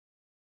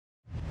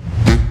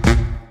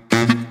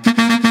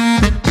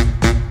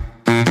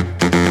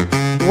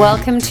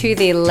Welcome to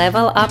the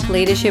Level Up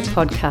Leadership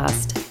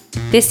Podcast.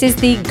 This is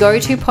the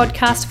go-to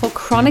podcast for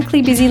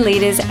chronically busy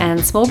leaders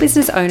and small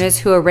business owners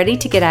who are ready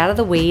to get out of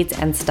the weeds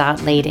and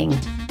start leading.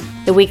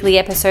 The weekly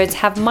episodes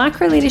have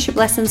micro leadership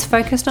lessons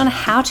focused on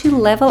how to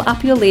level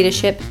up your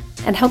leadership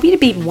and help you to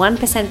be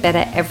 1%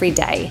 better every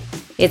day.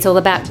 It's all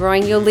about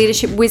growing your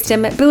leadership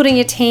wisdom, building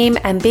your team,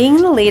 and being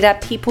the leader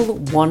people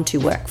want to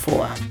work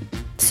for.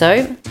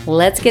 So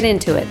let's get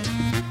into it.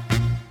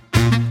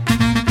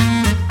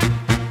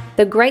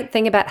 The great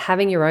thing about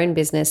having your own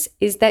business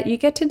is that you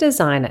get to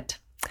design it.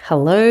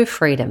 Hello,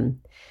 freedom.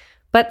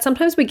 But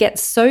sometimes we get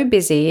so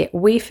busy,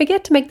 we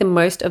forget to make the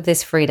most of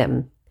this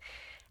freedom.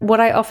 What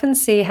I often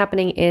see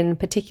happening in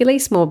particularly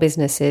small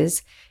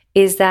businesses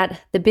is that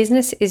the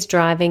business is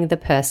driving the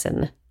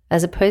person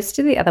as opposed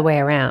to the other way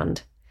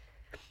around.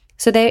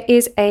 So there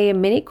is a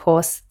mini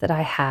course that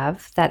I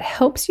have that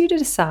helps you to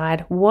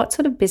decide what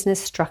sort of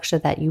business structure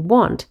that you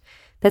want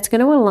that's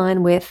going to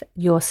align with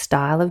your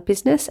style of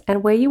business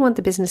and where you want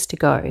the business to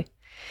go.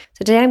 So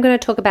today I'm going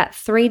to talk about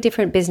 3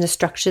 different business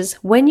structures,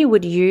 when you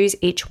would use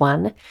each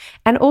one,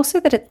 and also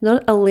that it's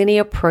not a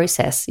linear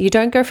process. You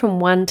don't go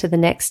from one to the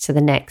next to the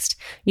next.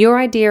 Your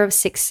idea of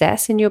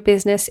success in your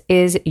business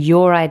is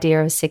your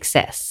idea of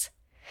success.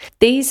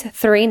 These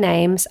 3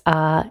 names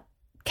are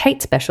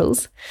Kate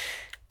Specials,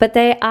 but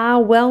they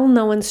are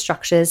well-known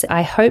structures.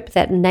 I hope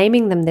that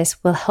naming them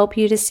this will help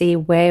you to see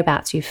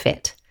whereabouts you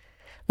fit.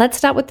 Let's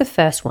start with the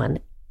first one.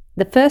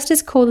 The first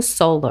is called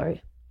solo.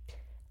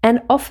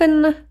 And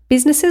often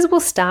businesses will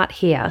start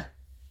here.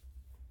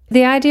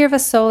 The idea of a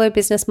solo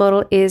business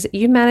model is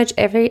you manage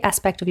every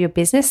aspect of your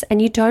business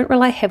and you don't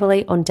rely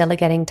heavily on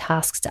delegating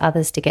tasks to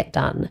others to get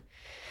done.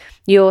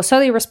 You're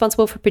solely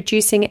responsible for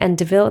producing and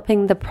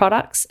developing the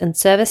products and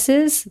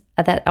services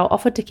that are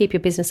offered to keep your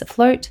business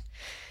afloat.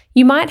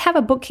 You might have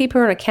a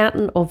bookkeeper, an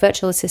accountant, or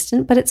virtual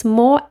assistant, but it's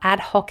more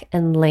ad hoc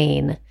and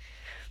lean.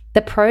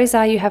 The pros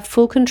are you have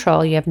full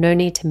control. You have no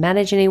need to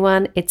manage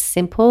anyone. It's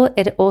simple.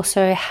 It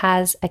also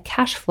has a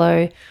cash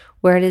flow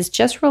where it is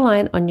just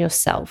reliant on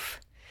yourself,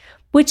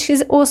 which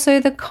is also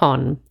the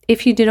con.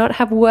 If you do not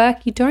have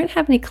work, you don't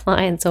have any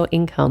clients or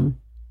income.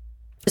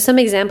 Some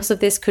examples of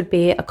this could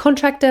be a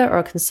contractor or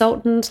a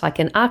consultant, like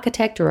an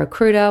architect or a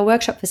recruiter,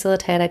 workshop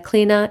facilitator,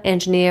 cleaner,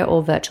 engineer,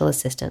 or virtual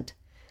assistant.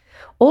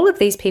 All of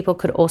these people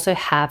could also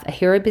have a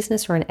hero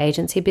business or an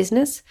agency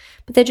business,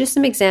 but they're just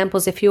some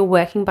examples if you're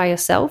working by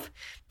yourself,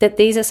 that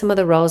these are some of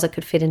the roles that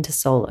could fit into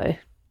solo.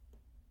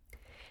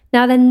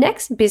 Now, the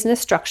next business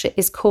structure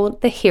is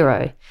called the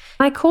hero.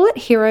 I call it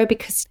hero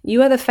because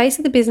you are the face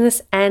of the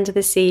business and the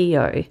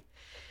CEO.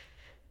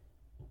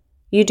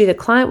 You do the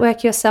client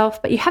work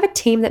yourself, but you have a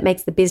team that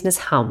makes the business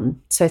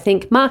hum. So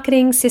think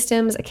marketing,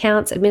 systems,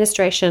 accounts,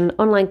 administration,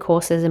 online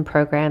courses and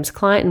programs,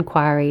 client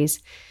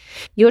inquiries.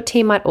 Your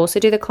team might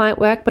also do the client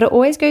work, but it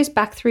always goes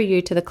back through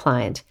you to the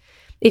client.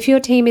 If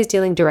your team is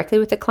dealing directly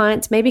with the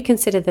clients, maybe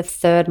consider the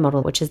third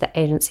model, which is the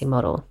agency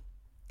model.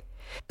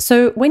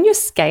 So when you're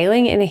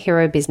scaling in a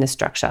hero business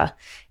structure,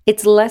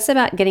 it's less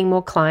about getting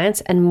more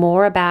clients and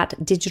more about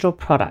digital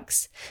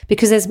products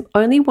because there's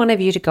only one of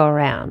you to go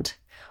around.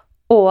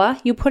 Or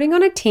you're putting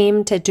on a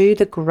team to do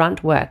the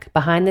grunt work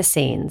behind the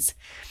scenes.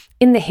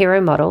 In the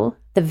hero model,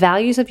 the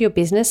values of your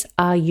business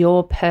are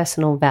your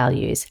personal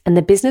values, and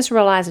the business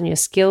relies on your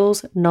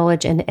skills,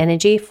 knowledge, and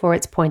energy for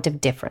its point of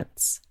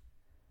difference.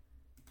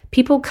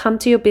 People come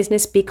to your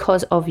business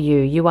because of you.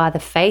 You are the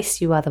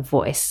face, you are the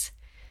voice.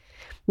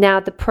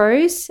 Now, the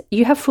pros,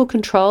 you have full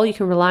control. You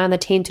can rely on the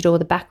team to do all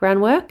the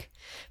background work.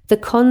 The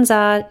cons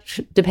are,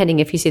 depending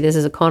if you see this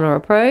as a con or a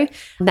pro,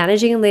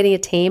 managing and leading a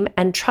team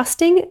and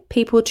trusting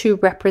people to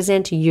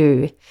represent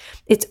you.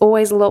 It's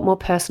always a lot more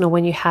personal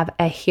when you have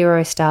a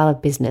hero style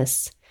of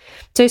business.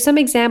 So some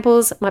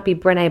examples might be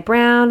Brené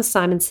Brown,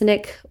 Simon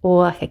Sinek,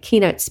 or like a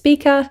keynote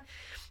speaker.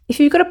 If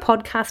you've got a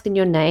podcast in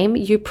your name,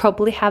 you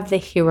probably have the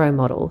hero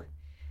model.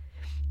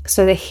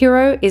 So the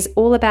hero is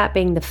all about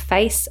being the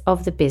face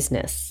of the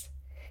business.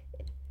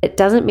 It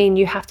doesn't mean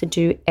you have to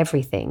do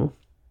everything.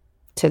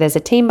 So there's a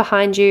team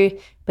behind you,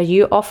 but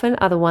you often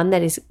are the one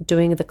that is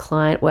doing the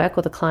client work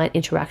or the client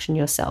interaction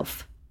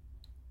yourself.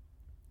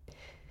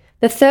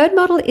 The third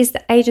model is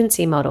the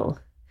agency model.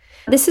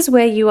 This is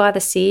where you are the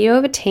CEO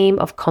of a team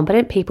of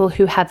competent people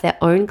who have their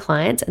own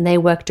clients and they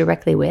work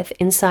directly with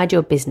inside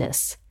your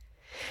business.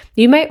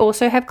 You may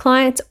also have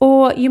clients,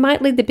 or you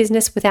might lead the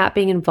business without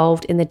being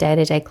involved in the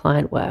day-to-day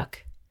client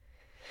work.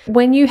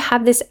 When you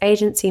have this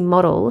agency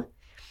model,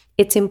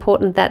 it's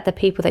important that the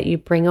people that you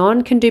bring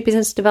on can do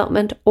business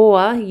development,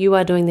 or you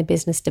are doing the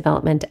business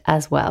development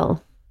as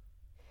well.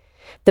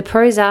 The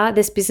pros are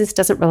this business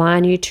doesn't rely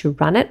on you to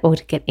run it or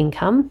to get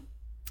income.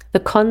 The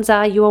cons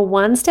are you are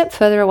one step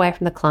further away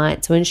from the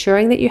client, so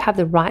ensuring that you have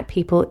the right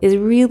people is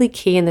really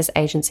key in this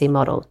agency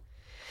model.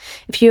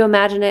 If you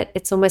imagine it,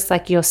 it's almost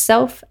like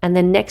yourself, and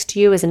then next to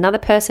you is another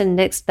person,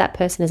 next to that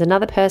person is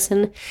another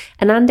person,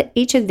 and under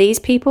each of these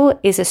people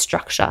is a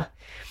structure.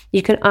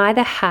 You can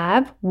either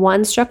have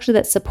one structure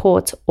that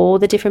supports all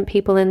the different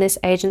people in this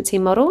agency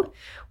model,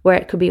 where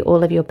it could be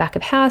all of your back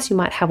of house. You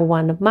might have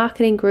one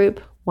marketing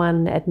group,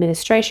 one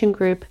administration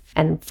group,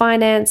 and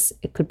finance.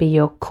 It could be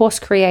your course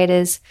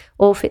creators,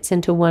 all fits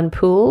into one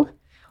pool.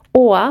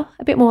 Or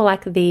a bit more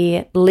like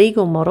the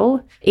legal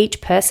model,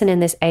 each person in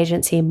this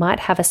agency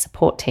might have a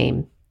support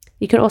team.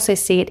 You can also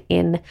see it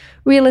in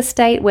real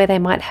estate where they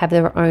might have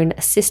their own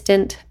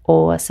assistant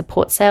or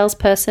support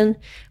salesperson,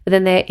 but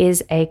then there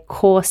is a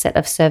core set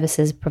of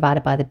services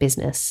provided by the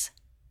business.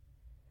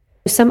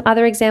 Some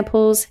other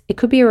examples, it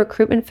could be a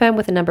recruitment firm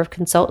with a number of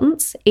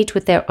consultants, each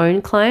with their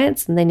own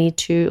clients, and they need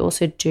to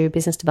also do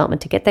business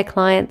development to get their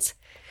clients.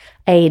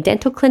 A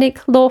dental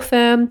clinic, law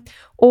firm,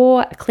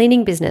 or a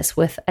cleaning business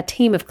with a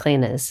team of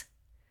cleaners.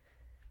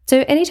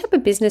 So any type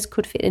of business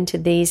could fit into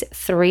these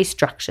three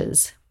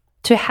structures.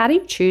 So how do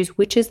you choose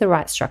which is the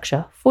right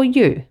structure for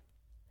you?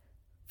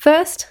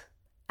 First,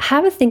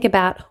 have a think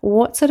about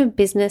what sort of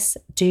business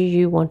do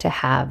you want to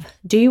have?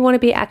 Do you want to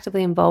be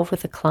actively involved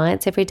with the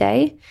clients every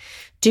day?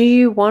 Do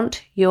you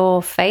want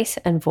your face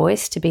and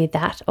voice to be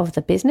that of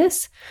the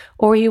business?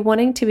 Or are you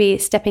wanting to be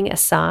stepping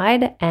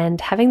aside and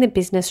having the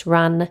business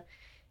run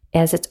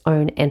as its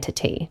own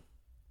entity?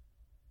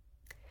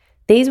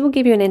 These will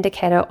give you an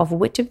indicator of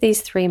which of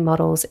these three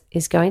models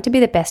is going to be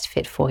the best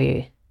fit for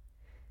you.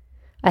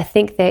 I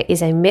think there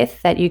is a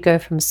myth that you go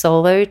from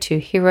solo to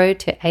hero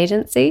to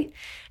agency,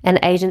 and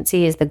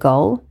agency is the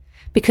goal,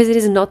 because it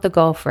is not the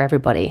goal for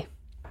everybody.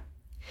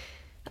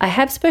 I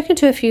have spoken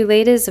to a few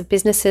leaders of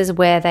businesses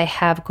where they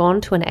have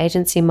gone to an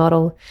agency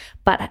model,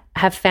 but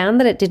have found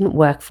that it didn't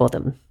work for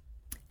them.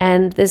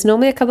 And there's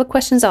normally a couple of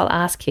questions I'll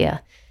ask here.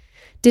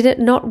 Did it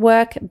not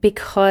work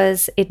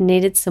because it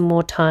needed some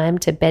more time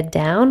to bed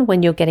down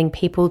when you're getting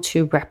people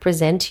to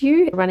represent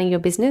you running your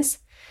business?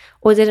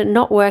 Or did it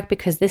not work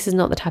because this is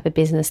not the type of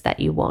business that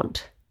you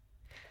want?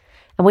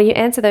 And when you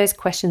answer those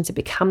questions, it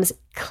becomes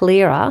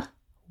clearer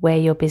where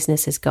your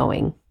business is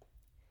going.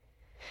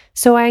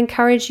 So I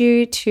encourage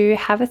you to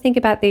have a think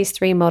about these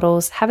three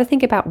models, have a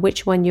think about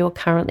which one you're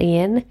currently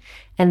in,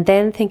 and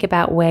then think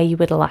about where you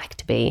would like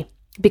to be,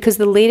 because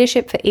the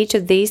leadership for each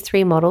of these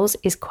three models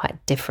is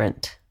quite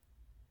different.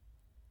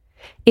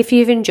 If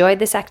you've enjoyed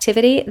this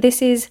activity,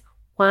 this is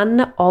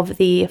one of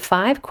the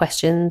 5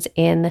 questions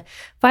in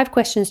 5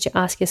 questions to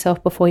ask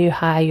yourself before you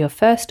hire your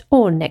first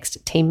or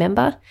next team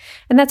member.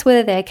 And that's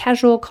whether they're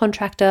casual,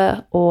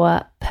 contractor,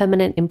 or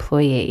permanent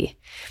employee.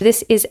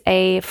 This is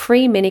a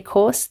free mini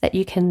course that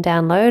you can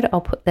download.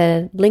 I'll put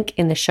the link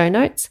in the show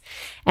notes.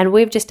 And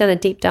we've just done a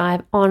deep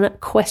dive on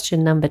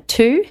question number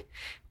 2,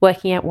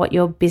 working out what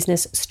your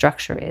business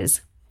structure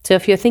is. So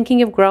if you're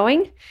thinking of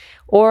growing,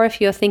 or if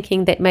you're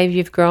thinking that maybe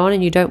you've grown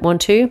and you don't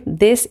want to,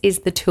 this is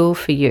the tool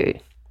for you.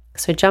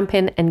 So jump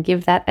in and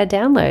give that a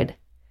download.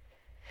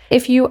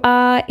 If you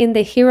are in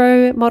the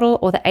hero model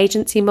or the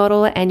agency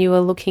model and you are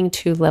looking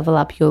to level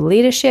up your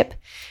leadership,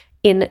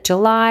 in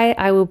July,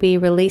 I will be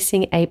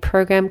releasing a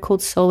program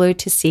called Solo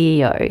to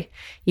CEO.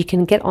 You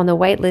can get on the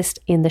waitlist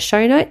in the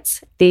show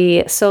notes.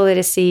 The Solo to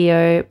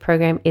CEO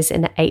program is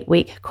an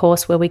 8-week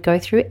course where we go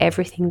through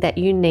everything that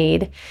you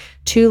need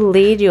to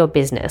lead your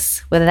business,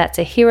 whether that's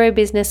a hero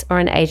business or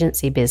an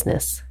agency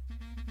business.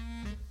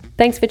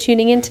 Thanks for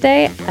tuning in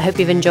today. I hope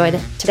you've enjoyed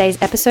today's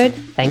episode.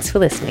 Thanks for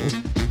listening.